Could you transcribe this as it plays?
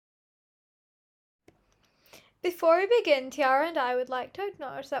Before we begin, Tiara and I would like to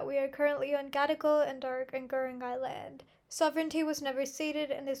acknowledge that we are currently on Gadigal and Darug and Gurungai land. Sovereignty was never ceded,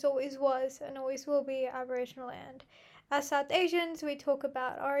 and this always was and always will be Aboriginal land. As South Asians, we talk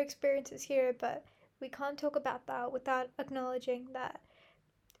about our experiences here, but we can't talk about that without acknowledging that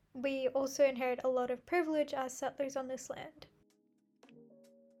we also inherit a lot of privilege as settlers on this land.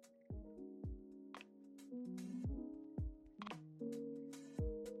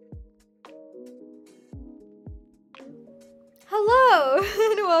 Hello,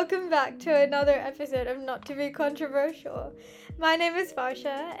 and welcome back to another episode of Not to Be Controversial. My name is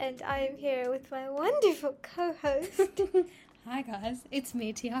Varsha, and I am here with my wonderful co-host. Hi guys, it's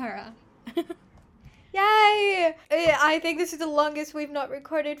me, Tiara. Yay! I think this is the longest we've not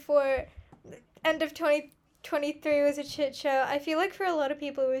recorded for. End of 2023 was a shit show. I feel like for a lot of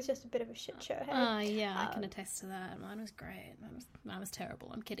people it was just a bit of a shit show. Hey? Yeah, I can attest to that. Mine was great. Mine was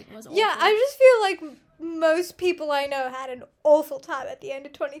terrible. I'm kidding. It was awful. Yeah, I just feel like most people I know had an awful time at the end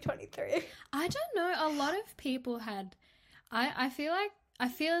of 2023. I don't know. A lot of people had. I feel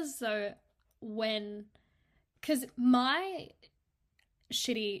as though because my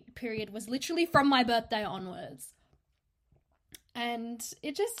shitty period was literally from my birthday onwards. And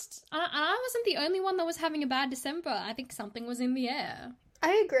it just, I wasn't the only one that was having a bad December. I think something was in the air.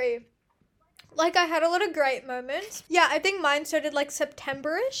 I agree. Like, I had a lot of great moments. Yeah, I think mine started, like,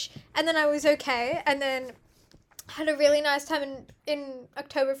 September-ish, and then I was okay, and then had a really nice time in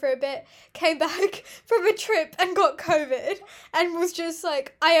October for a bit, came back from a trip and got COVID, and was just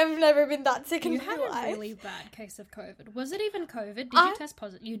like, I have never been that sick in my life. You had a really bad case of COVID. Was it even COVID? Did you test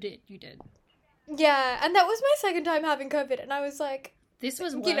positive? You did. Yeah, and that was my second time having COVID, and I was like, this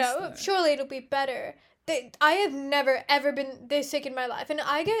was worse, though. Surely it'll be better. I have never ever been this sick in my life, and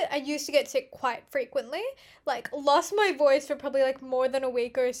I used to get sick quite frequently, like lost my voice for probably like more than a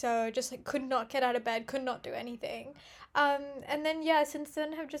week or so, just like could not get out of bed, could not do anything, and then since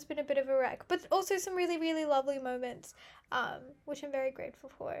then have just been a bit of a wreck, but also some really, really lovely moments, which I'm very grateful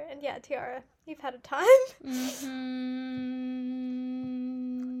for. And yeah, Tiara, you've had a time.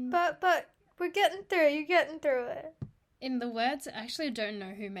 but we're getting through. You're getting through it. In the words, I actually don't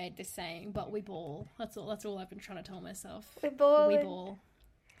know who made this saying, but we ball. That's all I've been trying to tell myself. We ball. We ball.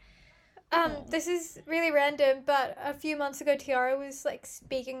 This is really random, but a few months ago, Tiara was, like,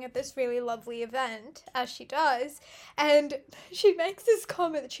 speaking at this really lovely event, as she does, and she makes this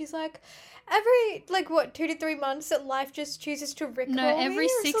comment that she's like, every, 2 to 3 months that life just chooses to rickroll No, every me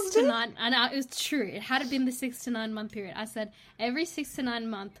 6 something? to 9, and it was true. It had been the 6 to 9 month period. I said, every 6 to 9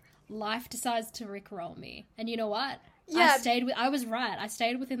 month, life decides to rickroll me. And you know what? Yeah. I was right. I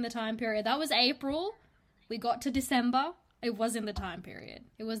stayed within the time period. That was April. We got to December. It was in the time period.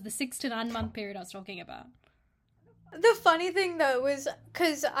 It was the 6 to 9 month period I was talking about. The funny thing, though, was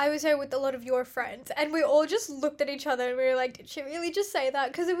because I was there with a lot of your friends, and we all just looked at each other and we were like, did she really just say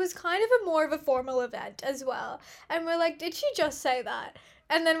that? Because it was kind of more of a formal event as well. And we're like, did she just say that?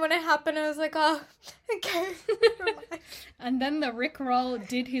 And then when it happened, I was like, oh, okay. And then the Rickroll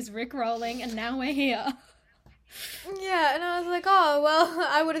did his Rickrolling, and now we're here. Yeah, and I was like, oh, well,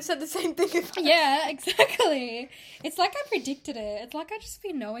 I would have said the same thing if Yeah, exactly. It's like I predicted it. It's like I just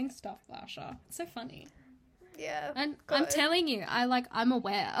be knowing stuff, Varsha. It's so funny. Yeah. And I'm telling you, I'm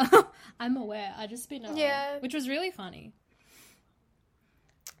aware. I'm aware. I just be knowing. Yeah. Which was really funny.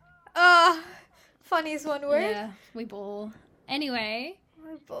 Funny is one word. Yeah, we ball. Anyway,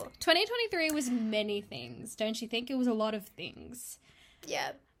 2023 was many things, don't you think? It was a lot of things.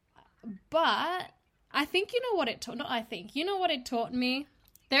 Yeah. But I think you know what it taught. Not I think. You know what it taught me?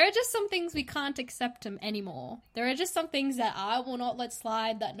 There are just some things we can't accept anymore. There are just some things that I will not let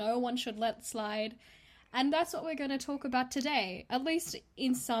slide, that no one should let slide. And that's what we're going to talk about today. At least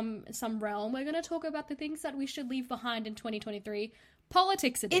in some realm. We're going to talk about the things that we should leave behind in 2023.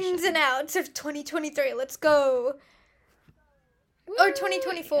 Politics edition. Ins and outs of 2023. Let's go. Woo! Or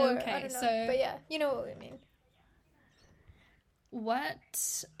 2024. Okay, I don't know. so... But yeah, you know what we mean.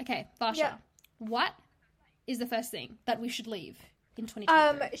 What? Okay, Varsha. Yeah. What is the first thing that we should leave in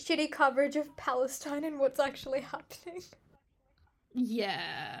 2023? Shitty coverage of Palestine and what's actually happening.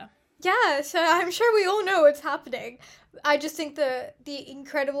 Yeah. Yeah, so I'm sure we all know what's happening. I just think the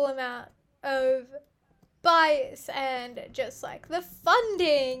incredible amount of bias and just like the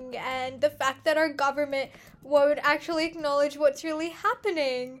funding and the fact that our government won't actually acknowledge what's really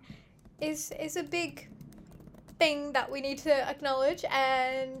happening is a big thing that we need to acknowledge,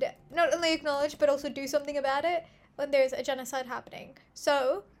 and not only acknowledge but also do something about it when there's a genocide happening.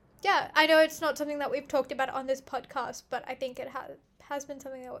 So yeah, I know it's not something that we've talked about on this podcast, but I think it has been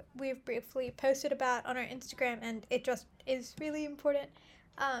something that we've briefly posted about on our Instagram, and it just is really important.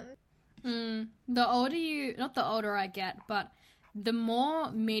 The older not the older I get, but the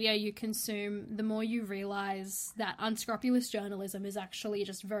more media you consume, the more you realize that unscrupulous journalism is actually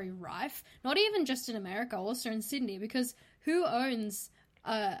just very rife. Not even just in America, also in Sydney, because who owns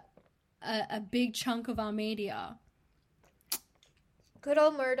a big chunk of our media? Good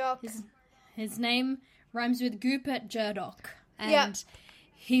old Murdoch. His name rhymes with Rupert Murdoch, and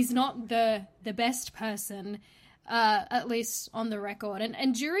he's not the best person, at least on the record.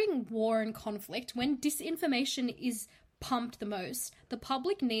 And during war and conflict, when disinformation is pumped the most, the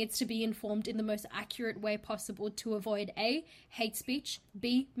public needs to be informed in the most accurate way possible to avoid A, hate speech,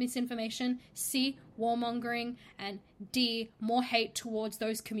 B, misinformation, C, warmongering, and D, more hate towards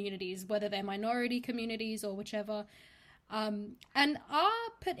those communities, whether they're minority communities or whichever.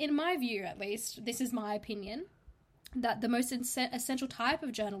 But in my view, at least, this is my opinion, that the most essential type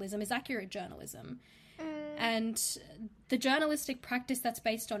of journalism is accurate journalism. And the journalistic practice that's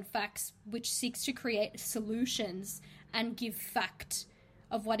based on facts, which seeks to create solutions and give fact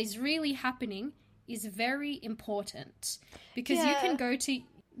of what is really happening, is very important. Because you can go to...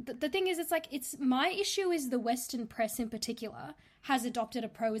 The thing is, it's my issue is the Western press in particular has adopted a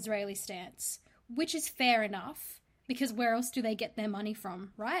pro-Israeli stance, which is fair enough, because where else do they get their money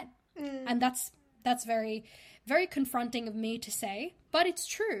from, right? And that's very, very confronting of me to say, but it's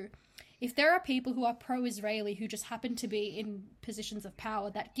true. If there are people who are pro-Israeli who just happen to be in positions of power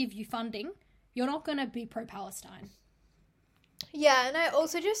that give you funding, you're not going to be pro-Palestine. Yeah, and I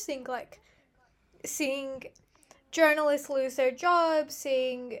also just think, like, seeing journalists lose their jobs,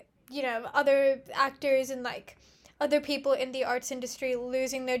 seeing, you know, other actors and, like, other people in the arts industry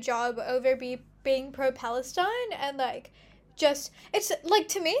losing their job over being pro-Palestine, and, like, just, it's, like,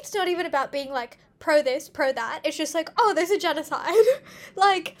 to me, it's not even about being, like, pro this, pro that. It's just like, oh, there's a genocide.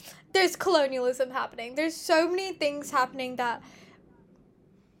 Like, there's colonialism happening. There's so many things happening that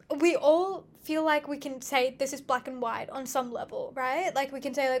we all feel like we can say this is black and white on some level, right? Like, we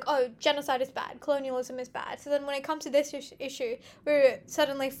can say, like, oh, genocide is bad, colonialism is bad. So then when it comes to this issue, we're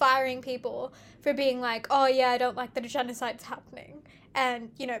suddenly firing people for being like, oh, yeah, I don't like that a genocide's happening. And,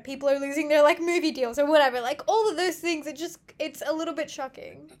 you know, people are losing their, like, movie deals or whatever. Like, all of those things, it's a little bit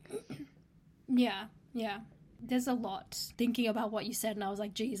shocking. Yeah. There's a lot thinking about what you said, and I was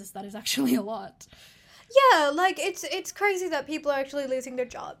like, Jesus, that is actually a lot. Yeah, like, it's crazy that people are actually losing their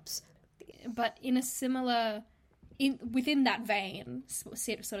jobs. But in a similar, within that vein,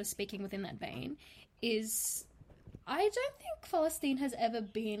 sort of speaking within that vein, is I don't think Palestine has ever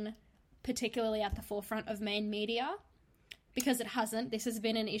been particularly at the forefront of main media, because it hasn't. This has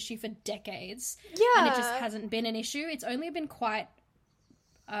been an issue for decades. Yeah. And it just hasn't been an issue. It's only been quite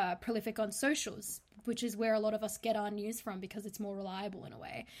prolific on socials, which is where a lot of us get our news from because it's more reliable in a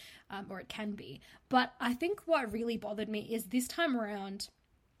way, or it can be. But I think what really bothered me is this time around,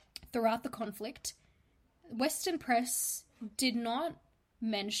 throughout the conflict, Western press did not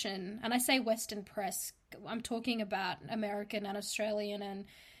mention, and I say Western press, I'm talking about American and Australian and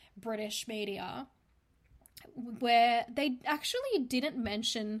British media, where they actually didn't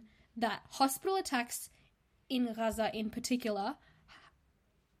mention that hospital attacks in Gaza in particular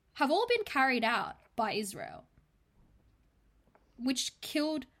have all been carried out by Israel, which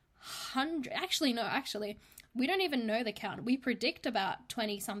killed hundreds. Actually, we don't even know the count. We predict about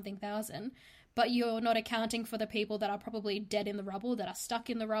 20-something thousand, but you're not accounting for the people that are probably dead in the rubble, that are stuck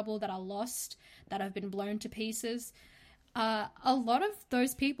in the rubble, that are lost, that have been blown to pieces. A lot of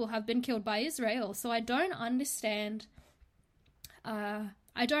those people have been killed by Israel, so I don't understand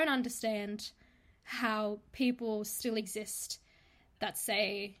how people still exist that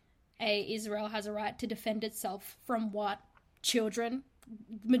say Israel has a right to defend itself from what? Children?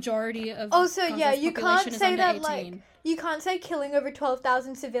 Majority of also, Gaza's yeah, you population can't is say under that 18. like you can't say killing over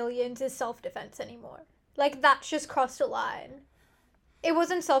 12,000 civilians is self-defense anymore. Like, that's just crossed a line. It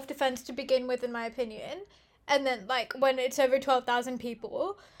wasn't self-defense to begin with, in my opinion. And then, like, when it's over 12,000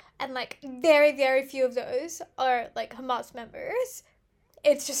 people, and, like, very, very few of those are, like, Hamas members,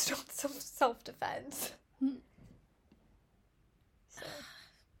 it's just not self-defense. So,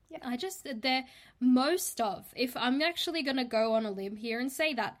 yeah. If I'm actually going to go on a limb here and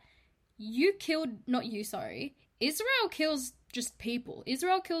say that Israel kills just people.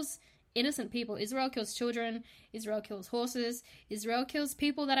 Israel kills innocent people. Israel kills children. Israel kills horses. Israel kills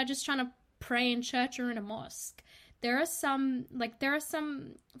people that are just trying to pray in church or in a mosque. There are some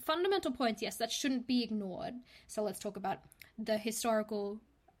fundamental points, yes, that shouldn't be ignored. So let's talk about the historical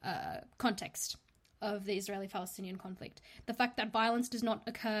context of the Israeli-Palestinian conflict. The fact that violence does not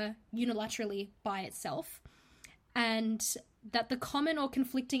occur unilaterally by itself, and that the common or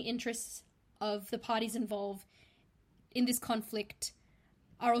conflicting interests of the parties involved in this conflict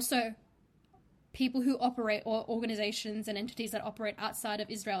are also people who operate, or organizations and entities that operate outside of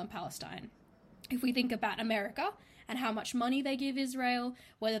Israel and Palestine. If we think about America and how much money they give Israel,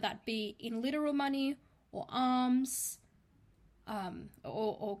 whether that be in literal money or arms,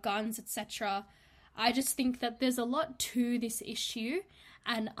 or guns, etc., I just think that there's a lot to this issue,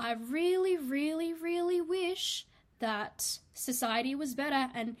 and I really, really, really wish that society was better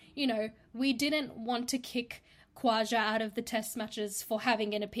and, you know, we didn't want to kick Khwaja out of the test matches for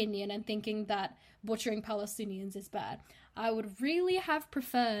having an opinion and thinking that butchering Palestinians is bad. I would really have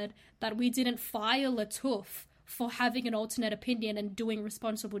preferred that we didn't fire Lattouf for having an alternate opinion and doing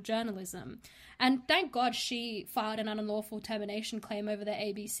responsible journalism. And thank God she filed an unlawful termination claim over the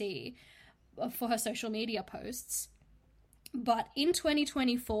ABC for her social media posts. But in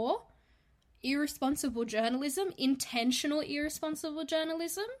 2024, irresponsible journalism, intentional irresponsible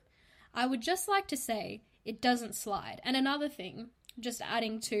journalism, I would just like to say it doesn't slide. And another thing, just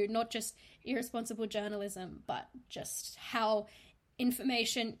adding to not just irresponsible journalism, but just how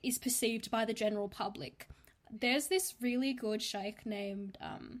information is perceived by the general public. There's this really good sheikh named,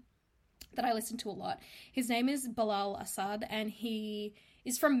 that I listen to a lot. His name is Bilal Assad, and he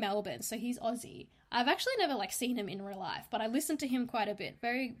is from Melbourne, so he's Aussie. I've actually never, seen him in real life, but I listened to him quite a bit.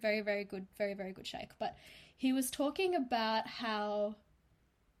 Very, very, very good, very, very good sheikh. But he was talking about how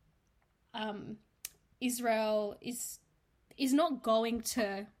Israel is not going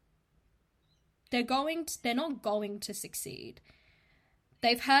to... They're not going to succeed.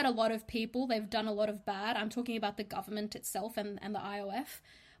 They've hurt a lot of people. They've done a lot of bad. I'm talking about the government itself and the IOF.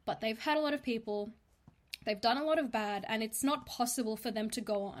 But they've hurt a lot of people. They've done a lot of bad, and it's not possible for them to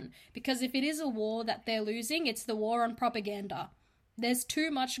go on. Because if it is a war that they're losing, it's the war on propaganda. There's too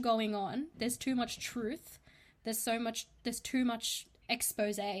much going on. There's too much truth. There's too much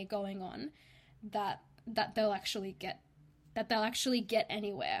expose going on that they'll actually get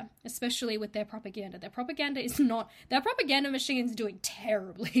anywhere, especially with their propaganda. Their propaganda machine's doing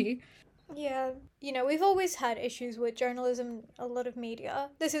terribly. Yeah, we've always had issues with journalism, a lot of media.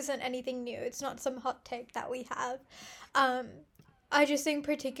 This isn't anything new. It's not some hot take that we have. I just think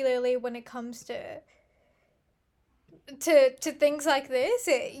particularly when it comes to things like this,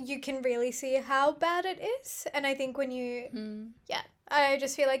 you can really see how bad it is. And I think when I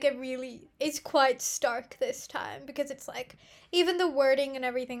just feel like it's quite stark this time, because it's even the wording and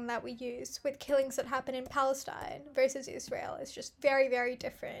everything that we use with killings that happen in Palestine versus Israel is just very, very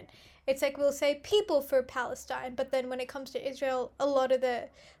different. It's we'll say people for Palestine, but then when it comes to Israel, a lot of the,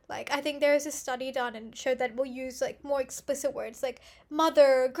 I think there was a study done and showed that we'll use, more explicit words, like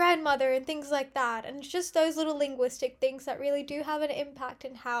mother, grandmother, and things like that. And it's just those little linguistic things that really do have an impact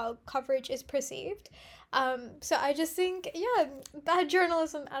in how coverage is perceived. So I just think, bad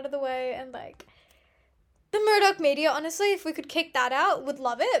journalism out of the way, and, the Murdoch media, honestly, if we could kick that out, would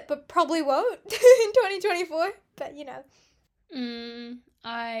love it, but probably won't in 2024. But,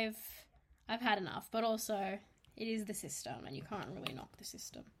 I've had enough, but also it is the system, and you can't really knock the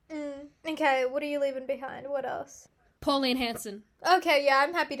system. Okay, what are you leaving behind? What else? Pauline Hanson. Okay, yeah,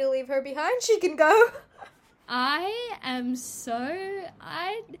 I'm happy to leave her behind. She can go.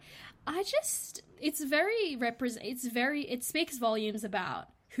 It speaks volumes about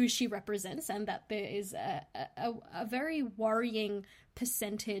who she represents, and that there is a very worrying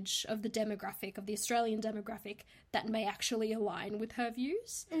percentage of the Australian demographic that may actually align with her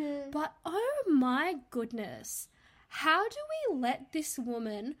views. But oh my goodness, how do we let this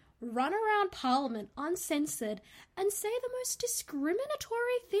woman run around Parliament uncensored and say the most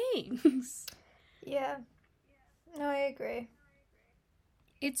discriminatory things? Yeah. No, I agree.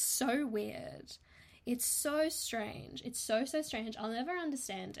 It's so weird. It's so strange. It's so strange. I'll never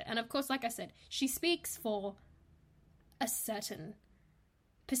understand it. And of course, like I said, she speaks for a certain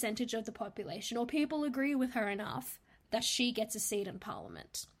percentage of the population, or people agree with her enough that she gets a seat in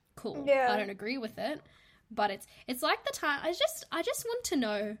Parliament. Cool. Yeah. I don't agree with it, but it's like the time. I just want to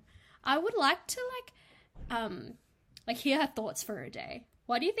know. I would like to hear her thoughts for a day.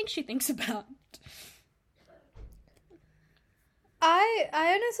 What do you think she thinks about? I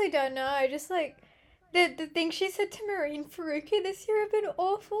honestly don't know. I just the things she said to Marine Faruqi this year have been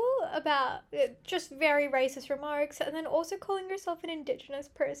awful, about just very racist remarks, and then also calling herself an Indigenous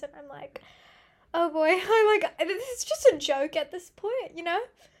person. I'm oh boy, this is just a joke at this point,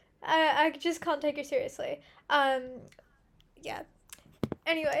 I just can't take her seriously. Yeah.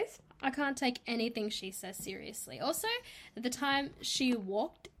 Anyways. I can't take anything she says seriously. Also, at the time she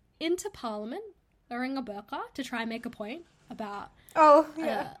walked into Parliament wearing a burqa to try and make a point about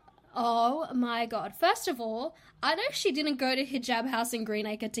Oh my god. First of all, I know she didn't go to Hijab House in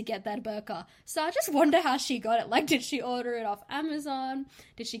Greenacre to get that burqa. So I just wonder how she got it. Like, did she order it off Amazon?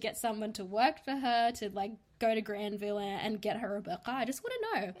 Did she get someone to work for her to, like, go to Granville and get her a burqa? I just want to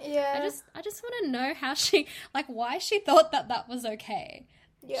know. Yeah. I just want to know how she, like, why she thought that was okay.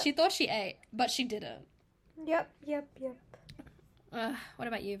 Yeah. She thought she ate, but she didn't. Yep. What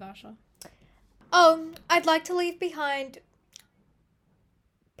about you, Varsha? I'd like to leave behind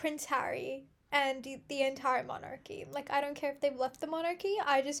Prince Harry and the entire monarchy. Like, I don't care if they've left the monarchy.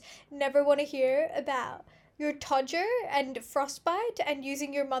 I just never want to hear about your todger and frostbite and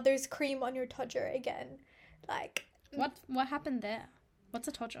using your mother's cream on your todger again. Like, What happened there? What's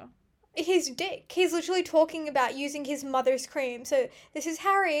a todger? his dick. He's literally talking about using his mother's cream. So this is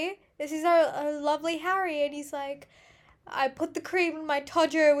Harry. This is our lovely Harry, and he's like, I put the cream in my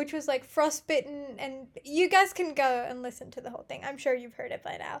todger, which was like frostbitten, and you guys can go and listen to the whole thing. I'm sure you've heard it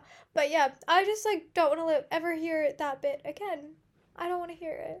by now. But yeah, I just like don't want to ever hear that bit again. I don't want to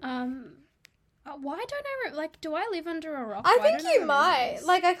hear it. Why don't I like? Do I live under a rock? I Why think don't I you remember might. this?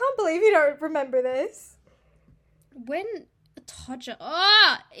 Like, I can't believe you don't remember this. When a todger.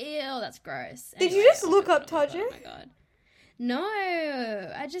 Oh, ew, that's gross. Did you Anyway, just look up oh my todger? god. No,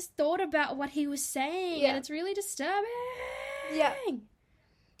 I just thought about what he was saying, Yeah. and it's really disturbing. Yeah.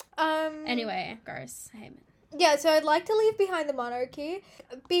 Anyway, gross. I hate it. Yeah, so I'd like to leave behind the monarchy,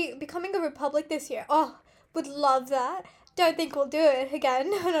 becoming a republic this year. Oh, would love that. Don't think we'll do it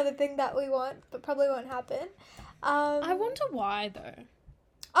again. Another thing that we want, but probably won't happen. I wonder why though.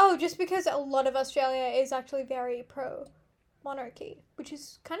 Oh, just because a lot of Australia is actually very pro monarchy, which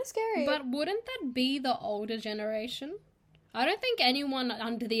is kind of scary. But wouldn't that be the older generation? I don't think anyone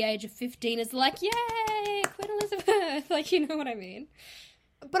under the age of 15 is like, yay, Queen Elizabeth. Like, you know what I mean?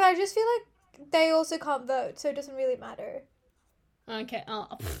 But I just feel like they also can't vote, so it doesn't really matter. Okay.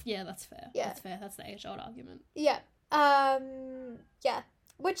 Yeah, that's fair. Yeah. That's fair. That's the age-old argument. Yeah. Yeah.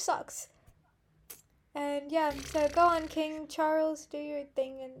 Which sucks. And yeah, so go on, King Charles, do your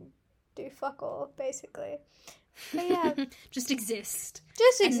thing and do fuck all, basically. But yeah. Just exist.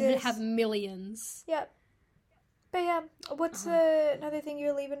 Just And exist. have millions. Yep. But yeah, what's another thing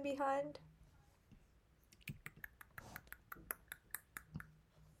you're leaving behind?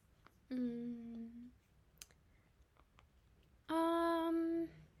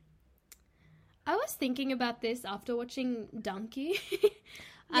 I was thinking about this after watching Donkey.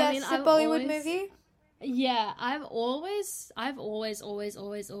 Yes, the Bollywood movie. Yeah, I've always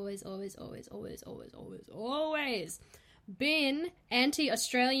been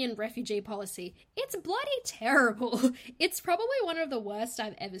anti-Australian refugee policy. It's bloody terrible. It's probably one of the worst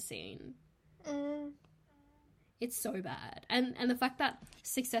I've ever seen. It's so bad. And the fact that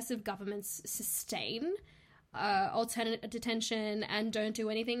successive governments sustain alternate detention and don't do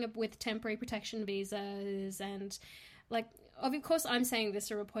anything with temporary protection visas, and like, of course I'm saying this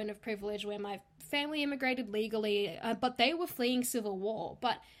from a point of privilege where my family immigrated legally, but they were fleeing civil war.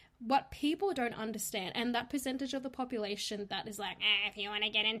 But what people don't understand, and that percentage of the population that is like, if you want to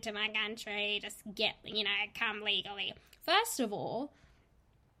get into my country, just come legally. First of all,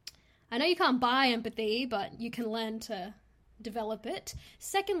 I know you can't buy empathy, but you can learn to develop it.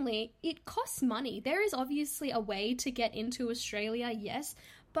 Secondly, it costs money. There is obviously a way to get into Australia, yes,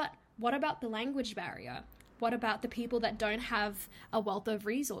 but what about the language barrier? What about the people that don't have a wealth of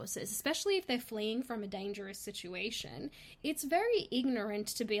resources, especially if they're fleeing from a dangerous situation? It's very ignorant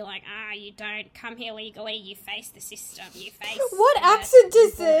to be like, you don't come here legally, you face the system, you face... What accent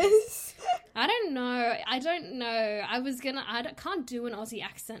is this? I don't know. I can't do an Aussie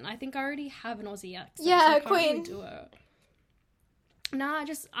accent. I think I already have an Aussie accent. Yeah, so I can't Queen. really do it. Nah,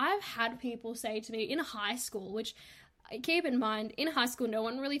 I've had people say to me in high school, which, keep in mind, in high school, no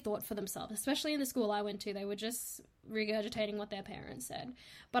one really thought for themselves, especially in the school I went to. They were just regurgitating what their parents said.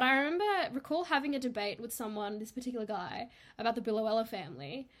 But I recall having a debate with someone, this particular guy, about the Billowella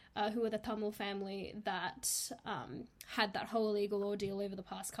family, who were the Tamil family that had that whole illegal ordeal over the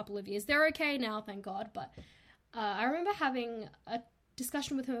past couple of years. They're okay now, thank God, but I remember having a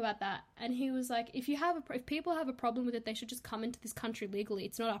discussion with him about that, and he was like, if people have a problem with it, they should just come into this country legally.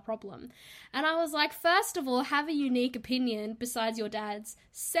 It's not our problem. And I was like, first of all, have a unique opinion besides your dad's.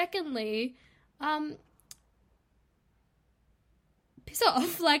 Secondly, piss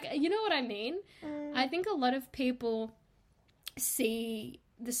off. Like, you know what I mean? I think a lot of people see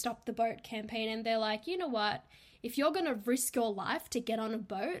the Stop the Boat campaign and they're like, you know what, if you're going to risk your life to get on a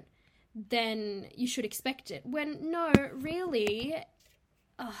boat, then you should expect it. When no, really.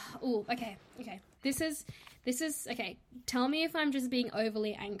 Okay. This is okay. Tell me if I'm just being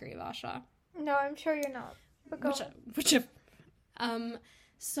overly angry, Varsha. No, I'm sure you're not. But go on.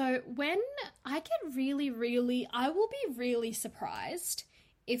 So when I get I will be really surprised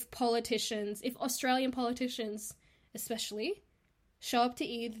if Australian politicians especially, show up to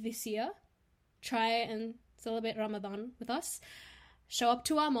Eid this year, try and celebrate Ramadan with us, show up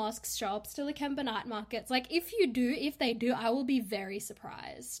to our mosques, show up to the Lakemba night markets. Like, if they do, I will be very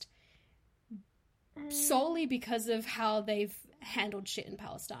surprised. Solely because of how they've handled shit in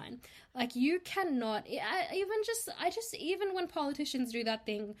Palestine. Like, you cannot, even when politicians do that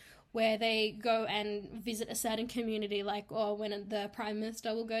thing where they go and visit a certain community, like, or when the Prime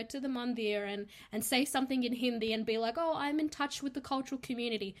Minister will go to the mandir and say something in Hindi and be like, oh, I'm in touch with the cultural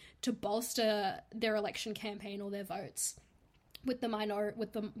community, to bolster their election campaign or their votes with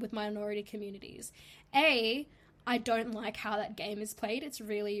minority communities. I don't like how that game is played. It's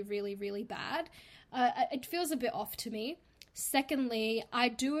really, really, really bad. It feels a bit off to me. Secondly, I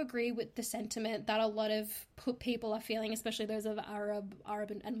do agree with the sentiment that a lot of people are feeling, especially those of Arab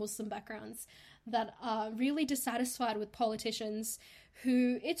and Muslim backgrounds, that are really dissatisfied with politicians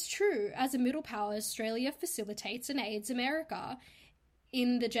who, it's true, as a middle power, Australia facilitates and aids America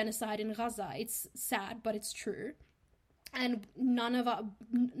in the genocide in Gaza. It's sad, but it's true. And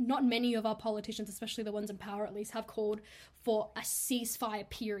not many of our politicians, especially the ones in power at least, have called for a ceasefire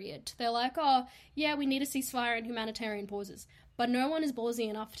period. They're like, oh, yeah, we need a ceasefire and humanitarian pauses. But no one is ballsy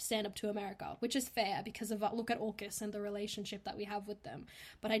enough to stand up to America, which is fair because of, look at AUKUS and the relationship that we have with them.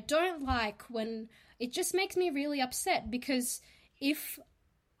 But I don't like when, it just makes me really upset, because if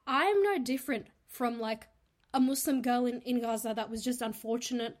I'm no different from, like, a Muslim girl in Gaza that was just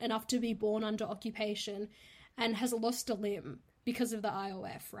unfortunate enough to be born under occupation and has lost a limb because of the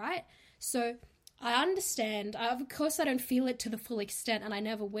IOF, right? So I understand. Of course, I don't feel it to the full extent, and I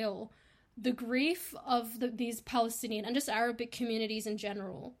never will. The grief of these Palestinian and just Arabic communities in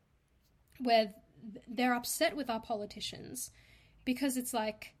general, where they're upset with our politicians because it's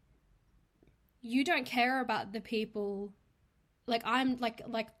like, you don't care about the people. Like, I'm like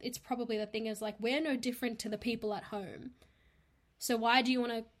it's probably the thing is, like, we're no different to the people at home. So why do you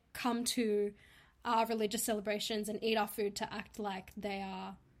want to come to our religious celebrations and eat our food to act like they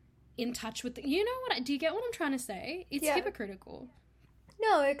are in touch with do you get what I'm trying to say? It's hypocritical.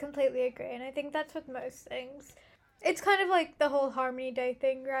 No, I completely agree, and I think that's with most things. It's kind of like the whole Harmony Day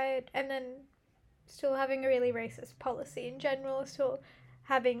thing, right? And then still having a really racist policy in general, still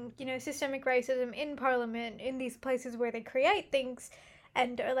having, systemic racism in Parliament, in these places where they create things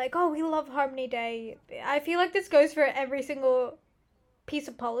and are like, oh, we love Harmony Day. I feel like this goes for every single piece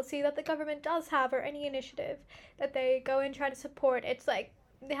of policy that the government does have, or any initiative that they go and try to support. It's like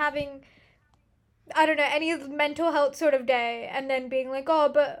having, I don't know, any mental health sort of day and then being like, oh,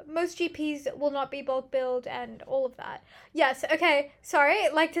 but most GPs will not be bulk billed and all of that. Yes, okay, sorry,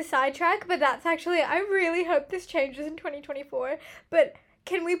 like to sidetrack, but that's actually, I really hope this changes in 2024, but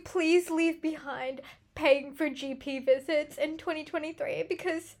can we please leave behind paying for GP visits in 2023?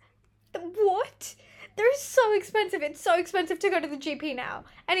 Because, what? They're so expensive. It's so expensive to go to the GP now.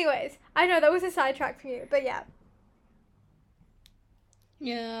 Anyways, I know that was a sidetrack from you, but yeah.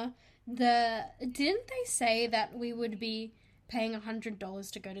 Yeah. Didn't they say that we would be paying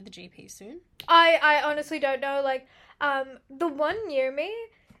 $100 to go to the GP soon? I honestly don't know. Like, the one near me,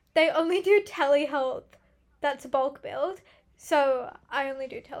 they only do telehealth that's bulk billed. So I only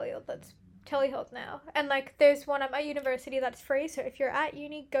do telehealth that's telehealth now, and like there's one at my university that's free, so if you're at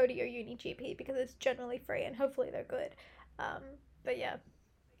uni, go to your uni GP because it's generally free and hopefully they're good. But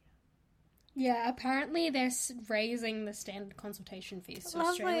yeah, apparently they're raising the standard consultation fees to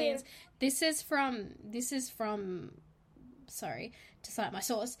Lovely. Australians. This is from sorry to cite my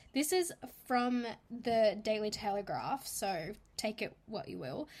source, this is from the Daily Telegraph, so take it what you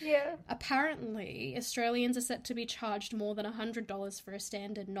will. Yeah. Apparently, Australians are set to be charged more than $100 for a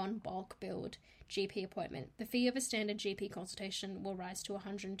standard non-bulk billed GP appointment. The fee of a standard GP consultation will rise to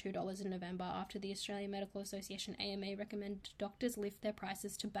 $102 in November after the Australian Medical Association AMA recommended doctors lift their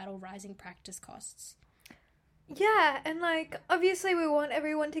prices to battle rising practice costs. Yeah, and like obviously we want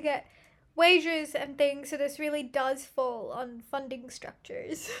everyone to get wages and things, so this really does fall on funding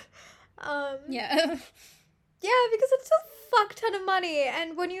structures. Yeah. Yeah, because it's a fuck ton of money,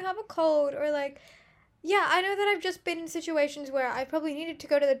 and when you have a cold or like, yeah, I know that I've just been in situations where I probably needed to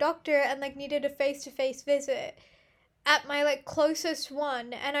go to the doctor and like needed a face-to-face visit at my like closest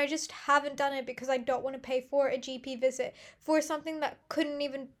one, and I just haven't done it because I don't want to pay for a GP visit for something that couldn't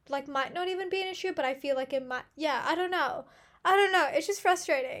even, like, might not even be an issue, but I feel like it might. Yeah, I don't know, it's just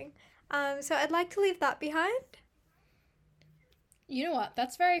frustrating. So I'd like to leave that behind. You know what,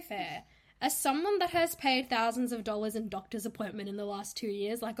 that's very fair. As someone that has paid thousands of dollars in doctor's appointment in the last 2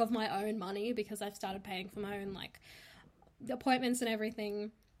 years, like of my own money, because I've started paying for my own, like, appointments and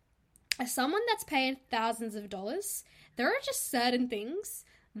everything, as someone that's paid thousands of dollars, there are just certain things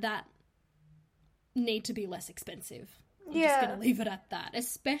that need to be less expensive. I'm just going to leave it at that,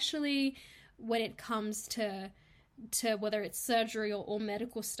 especially when it comes to whether it's surgery or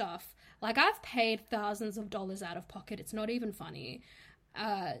medical stuff. Like, I've paid thousands of dollars out of pocket. It's not even funny.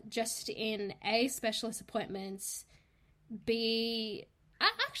 Just in A, specialist appointments, B,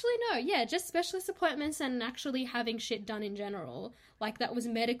 actually no, yeah, just specialist appointments and actually having shit done in general, like that was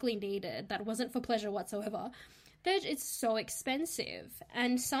medically needed, that wasn't for pleasure whatsoever. It's so expensive,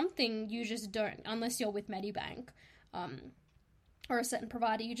 and something you just don't, unless you're with Medibank, or a certain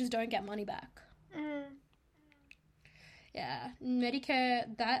provider, you just don't get money back. Yeah, Medicare,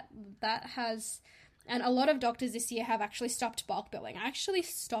 that has, and a lot of doctors this year have actually stopped bulk billing. I actually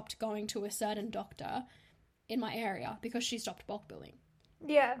stopped going to a certain doctor in my area because she stopped bulk billing.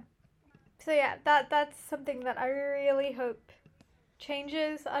 Yeah. So yeah, that's something that I really hope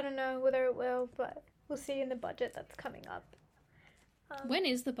changes. I don't know whether it will, but we'll see in the budget that's coming up. When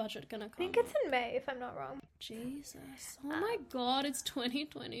is the budget gonna come? I think it's in May, if I'm not wrong. Jesus. Oh my god, it's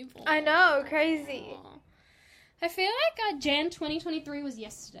 2024. I know, crazy. I feel like Jan 2023 was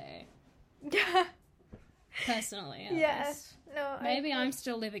yesterday. Yeah. Personally, at least. No. Maybe I'm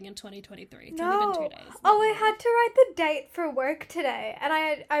still living in 2023. It's no. only been 2 days. Oh, I had to write the date for work today, and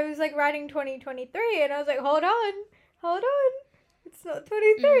I was like writing 2023, and I was like, hold on. It's not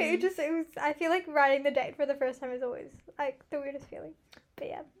 23. I feel like writing the date for the first time is always like the weirdest feeling. But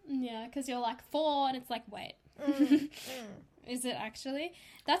yeah. Yeah, because you're like 4, and it's like, wait. Is it actually?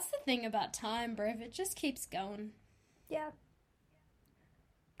 That's the thing about time, bro. It just keeps going. Yeah.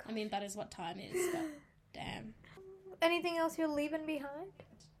 I mean, that is what time is, but damn. Anything else you're leaving behind?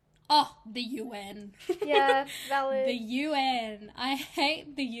 Oh, the UN. Yeah, valid. The UN. I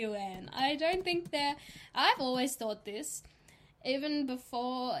hate the UN. I don't think I've always thought this, even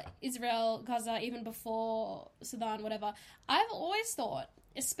before Israel, Gaza, even before Sudan, whatever. I've always thought,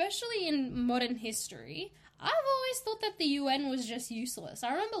 especially in modern history, I've always thought that the UN was just useless.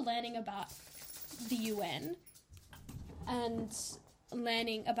 I remember learning about the UN and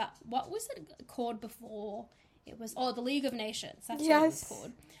learning about, what was it called before? It was, the League of Nations. That's what it was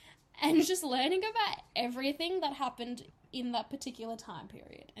called. And just learning about everything that happened in that particular time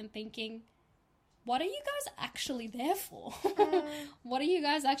period and thinking, what are you guys actually there for? What are you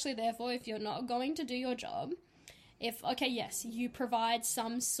guys actually there for if you're not going to do your job? Yes, you provide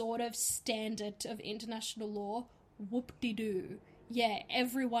some sort of standard of international law, whoop-de-doo. Yeah,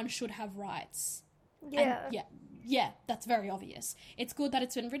 everyone should have rights. Yeah. And yeah, that's very obvious. It's good that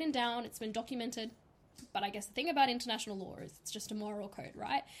it's been written down, it's been documented, but I guess the thing about international law is it's just a moral code,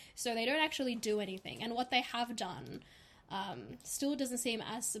 right? So they don't actually do anything, and what they have done still doesn't seem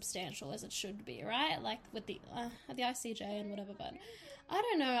as substantial as it should be, right? Like with the ICJ and whatever, but I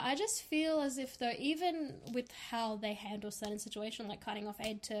don't know. I just feel as if though, even with how they handle certain situations, like cutting off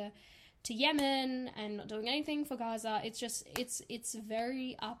aid to Yemen and not doing anything for Gaza, it's just it's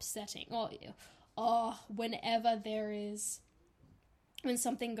very upsetting. Whenever when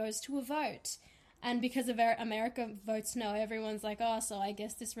something goes to a vote, and because of America votes no, everyone's like, so I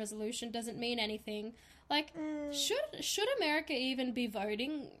guess this resolution doesn't mean anything. Like, should America even be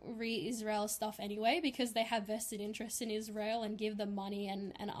voting re-Israel stuff anyway, because they have vested interest in Israel and give them money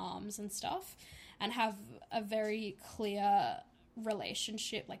and arms and stuff, and have a very clear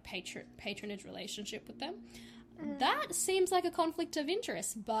relationship, like patronage relationship with them? That seems like a conflict of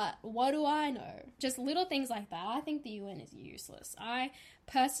interest, but what do I know? Just little things like that. I think the UN is useless. I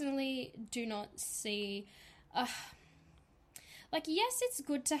personally do not see... yes, it's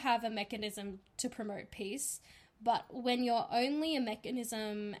good to have a mechanism to promote peace, but when you're only a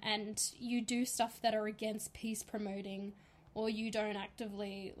mechanism and you do stuff that are against peace promoting, or you don't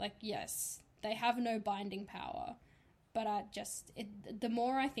actively, yes, they have no binding power. But the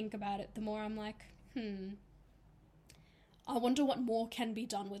more I think about it, the more I'm like, I wonder what more can be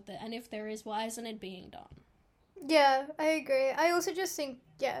done with it, and if there is, why isn't it being done? Yeah, I agree. I also just think,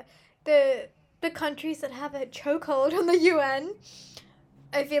 the countries that have a chokehold on the UN,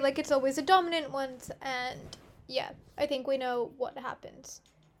 I feel like it's always the dominant ones, and I think we know what happens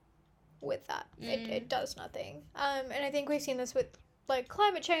with that. It does nothing. And I think we've seen this with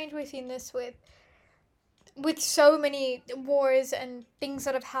climate change. We've seen this with so many wars and things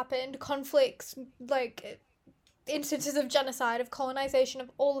that have happened, conflicts, instances of genocide, of colonization,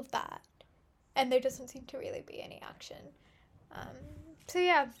 of all of that, and there doesn't seem to really be any action.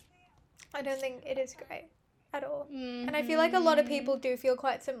 I don't think it is great at all. And I feel like a lot of people do feel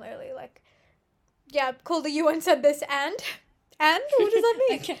quite similarly. Cool, the UN said this, And what does that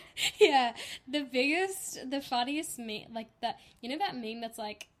mean? Okay. Yeah, the funniest meme, like that, you know that meme that's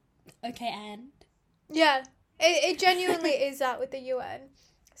like, okay, and? Yeah, it genuinely is that with the UN.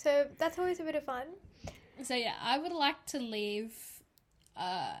 So that's always a bit of fun. So yeah, I would like to leave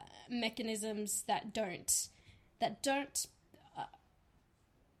mechanisms that don't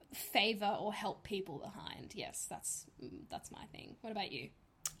favor or help people behind. Yes, that's my thing. What about you?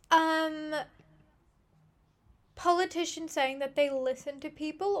 Politicians saying that they listen to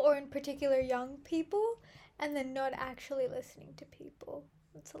people, or in particular young people, and then not actually listening to people.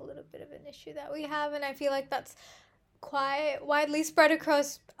 That's a little bit of an issue that we have, and I feel like that's quite widely spread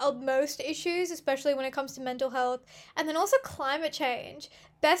across most issues, especially when it comes to mental health, and then also climate change.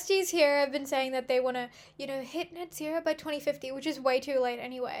 Besties here have been saying that they want to, hit net zero by 2050, which is way too late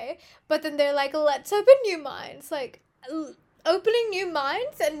anyway. But then they're like, let's open new mines. Like, opening new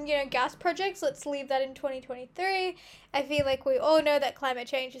mines and, gas projects, let's leave that in 2023. I feel like we all know that climate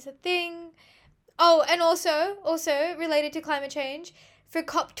change is a thing. Oh, and also related to climate change, for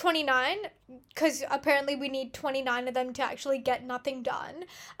COP29, because apparently we need 29 of them to actually get nothing done,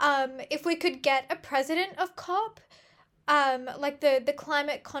 if we could get a president of COP, like the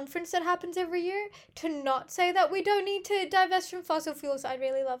climate conference that happens every year, to not say that we don't need to divest from fossil fuels, I'd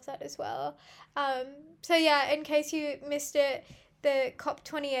really love that as well. So yeah, in case you missed it, the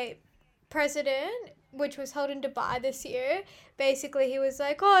COP28 president, which was held in Dubai this year, basically he was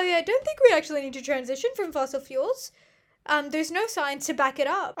like, oh yeah, I don't think we actually need to transition from fossil fuels. There's no science to back it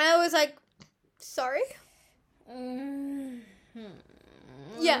up. And I was like, sorry?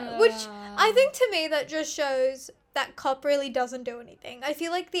 Yeah, which I think to me that just shows that COP really doesn't do anything. I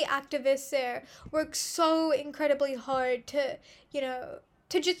feel like the activists there work so incredibly hard to,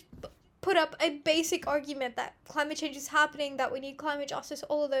 to just put up a basic argument that climate change is happening, that we need climate justice,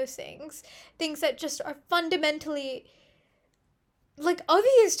 all of those things. Things that just are fundamentally, like,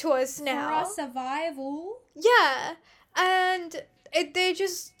 obvious to us now. For our survival. Yeah. And they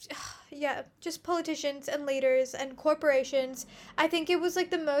just, just politicians and leaders and corporations. I think it was like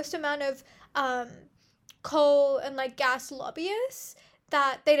the most amount of coal and like gas lobbyists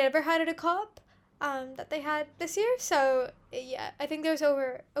that they'd ever had at a COP that they had this year. So yeah, I think there's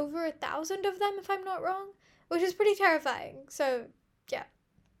over 1,000 of them, if I'm not wrong, which is pretty terrifying. So yeah.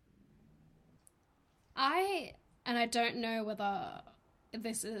 I don't know whether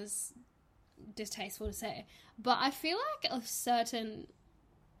this is distasteful to say, but I feel like certain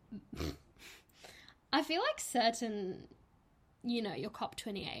your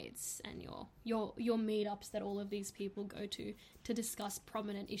COP28s and your meetups that all of these people go to discuss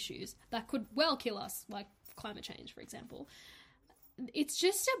prominent issues that could well kill us, like climate change, for example. It's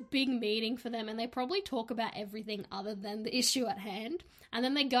just a big meeting for them, and they probably talk about everything other than the issue at hand, and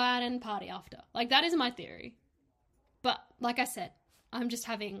then they go out and party after. Like, that is my theory. But like I said, I'm just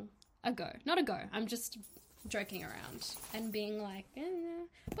having a go. Not a go. I'm just joking around and being like,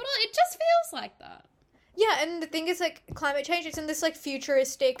 but it just feels like that. Yeah, and the thing is, like, climate change, it's in this, like,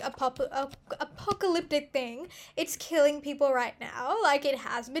 futuristic, apocalyptic thing. It's killing people right now. Like, it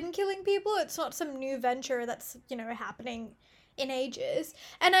has been killing people. It's not some new venture that's, happening in ages.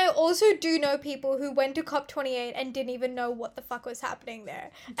 And I also do know people who went to COP28 and didn't even know what the fuck was happening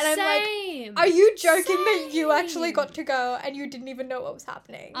there. And I'm like, are you joking that you actually got to go and you didn't even know what was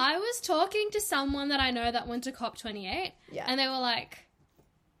happening? I was talking to someone that I know that went to COP28, and they were like,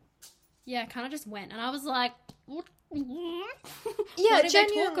 yeah, kind of just went. And I was like, what? Yeah, what did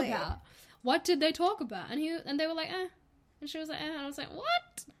genuinely. they talk about? What did they talk about? And they were like, eh. And she was like, eh. And I was like,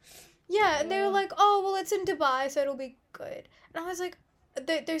 what? Yeah, and they were like, oh, well, it's in Dubai, so it'll be good. And I was like,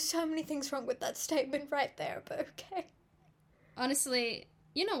 there's so many things wrong with that statement right there, but okay. Honestly,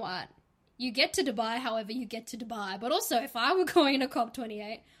 you know what? You get to Dubai however you get to Dubai. But also, if I were going to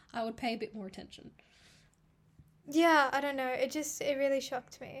COP28, I would pay a bit more attention. Yeah, I don't know. It really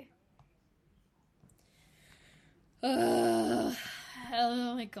shocked me. Oh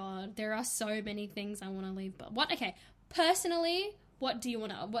my god, there are so many things I want to leave. But what? Okay, personally, what do you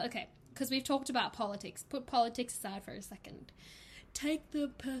want to? Okay, because we've talked about politics. Put politics aside for a second. Take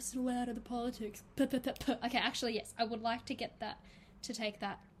the personal out of the politics. Okay, actually, yes, I would like to take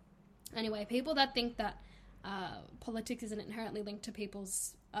that. Anyway, people that think that politics isn't inherently linked to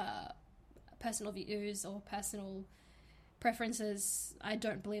people's personal views or personal preferences, I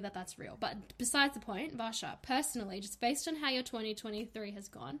don't believe that that's real. But besides the point, Varsha, personally, just based on how your 2023 has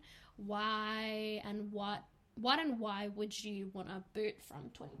gone, why and what and why would you want to boot from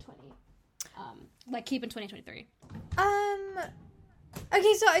 2020? Like, keep in 2023?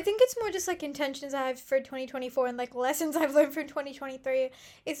 Okay, so I think it's more just, like, intentions I have for 2024 and, like, lessons I've learned from 2023.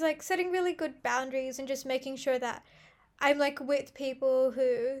 It's, like, setting really good boundaries and just making sure that I'm like with people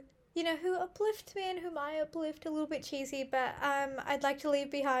who, you know, who uplift me and whom I uplift. A little bit cheesy, but I'd like to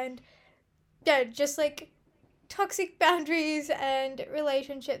leave behind, yeah, just like toxic boundaries and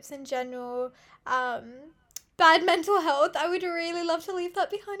relationships in general. Bad mental health. I would really love to leave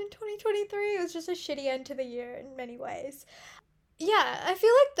that behind in 2023. It was just a shitty end to the year in many ways. Yeah, I feel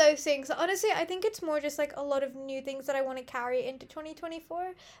like those things. Honestly, I think it's more just like a lot of new things that I want to carry into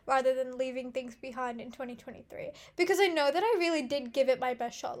 2024 rather than leaving things behind in 2023. Because I know that I really did give it my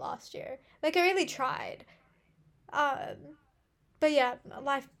best shot last year. Like, I really tried. But yeah,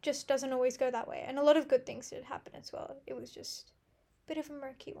 life just doesn't always go that way. And a lot of good things did happen as well. It was just a bit of a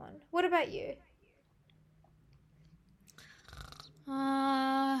murky one. What about you?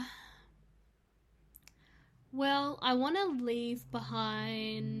 Well, I want to leave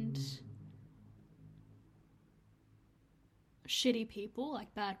behind shitty people,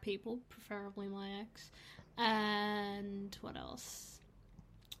 like bad people, preferably my ex. And what else?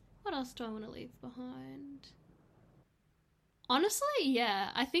 What else do I want to leave behind? Honestly,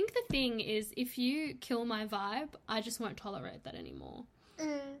 yeah. I think the thing is, if you kill my vibe, I just won't tolerate that anymore.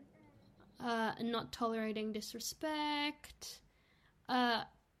 Not tolerating disrespect.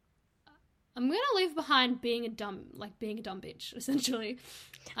 I'm gonna leave behind being a dumb bitch, essentially.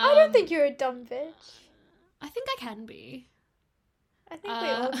 I don't think you're a dumb bitch. I think I can be. I think we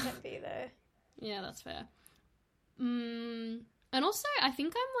all can be, though. Yeah, that's fair. And also, I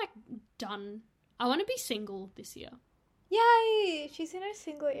think I'm, like, done. I want to be single this year. Yay! She's in her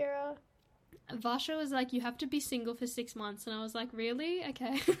single era. Varsha was like, you have to be single for 6 months. And I was like, really?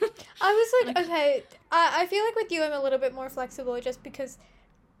 Okay. I was like, okay. I feel like with you, I'm a little bit more flexible just because,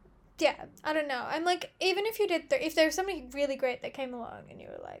 yeah, I don't know. I'm like, even if you did, if there was somebody really great that came along and you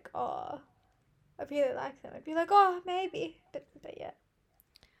were like, oh, I really like them, I'd be like, oh, maybe. But yeah.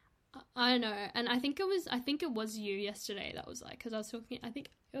 I know, and I think it was you yesterday that was like, because I was talking, I think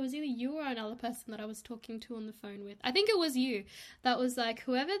it was either you or another person that I was talking to on the phone with. I think it was you that was like,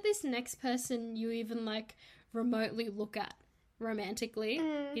 whoever this next person you even like remotely look at romantically,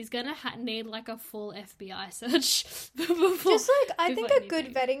 he's gonna need like a full FBI search before. Just like, I think a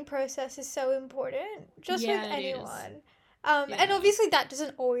good vetting process is so important, just with anyone. And obviously that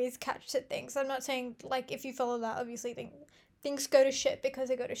doesn't always catch at things. I'm not saying like if you follow that, obviously things go to shit because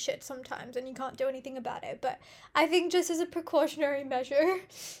they go to shit sometimes and you can't do anything about it. But I think just as a precautionary measure,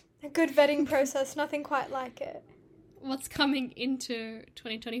 a good vetting process, nothing quite like it. What's coming into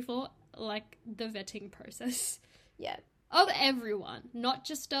 2024? Like the vetting process. Yeah. Of everyone, not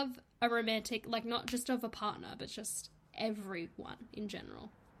just of a romantic, like not just of a partner, but just everyone in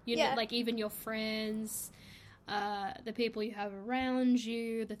general. You know, like even your friends, the people you have around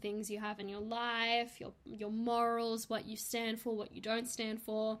you, the things you have in your life, your morals, what you stand for, what you don't stand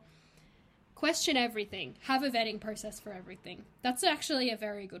for. Question everything. Have a vetting process for everything. That's actually a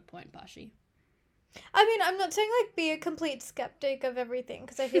very good point, Bashi. I mean, I'm not saying, like, be a complete skeptic of everything,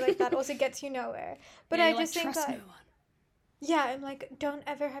 because I feel like that also gets you nowhere. But I just think that... No one. Yeah, I'm like, don't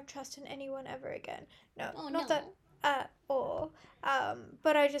ever have trust in anyone ever again. No, not that at all.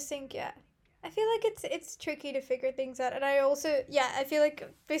 But I just think, yeah, I feel like it's tricky to figure things out. And I also, I feel like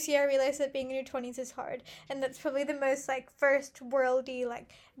this year I realized that being in your 20s is hard. And that's probably the most, like, first worldy,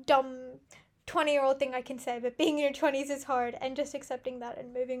 like, dumb 20-year-old thing I can say. But being in your 20s is hard. And just accepting that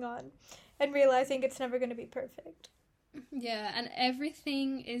and moving on. And realizing it's never going to be perfect. Yeah, and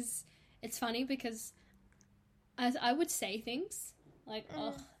everything is... It's funny because... As I would say things like,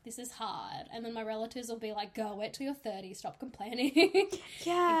 oh, this is hard. And then my relatives will be like, girl, wait till you're 30, stop complaining.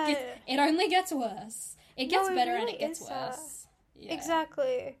 Yeah. It only gets worse. It gets better really and it gets worse. Yeah.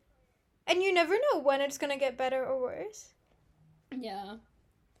 Exactly. And you never know when it's going to get better or worse. Yeah.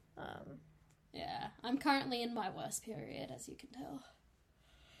 Yeah. I'm currently in my worst period, as you can tell.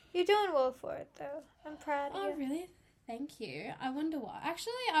 You're doing well for it, though. I'm proud of you. Oh, really? Thank you. I wonder why.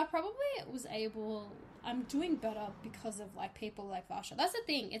 Actually, I probably was able... I'm doing better because of, like, people like Varsha. That's the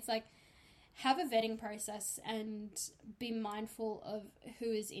thing. It's, like, have a vetting process and be mindful of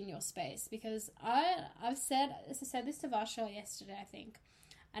who is in your space. Because I said this to Varsha yesterday, I think.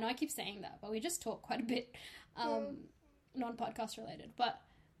 I know I keep saying that, but we just talk quite a bit, non-podcast related. But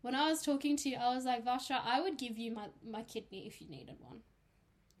when I was talking to you, I was like, Varsha, I would give you my kidney if you needed one.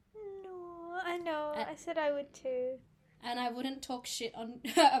 No, I know. I said I would too. And I wouldn't talk shit on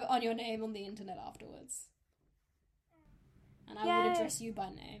on your name on the internet afterwards. And I would address you by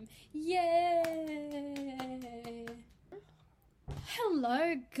name. Yay!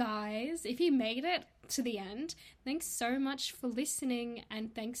 Hello, guys. If you made it to the end. Thanks so much for listening,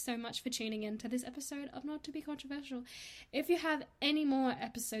 and thanks so much for tuning in to this episode of Not to Be Controversial. If you have any more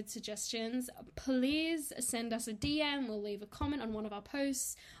episode suggestions, please send us a DM or leave a comment on one of our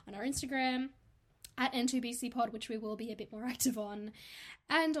posts on our Instagram at N2BCPod, which we will be a bit more active on.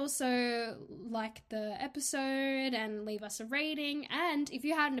 And also like the episode and leave us a rating. And if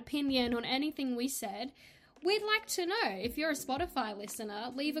you had an opinion on anything we said, we'd like to know. If you're a Spotify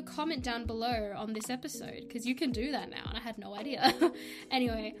listener, leave a comment down below on this episode, because you can do that now, and I had no idea.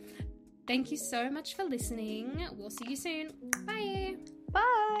 Anyway, thank you so much for listening. We'll see you soon. Bye.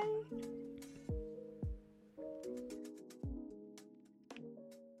 Bye.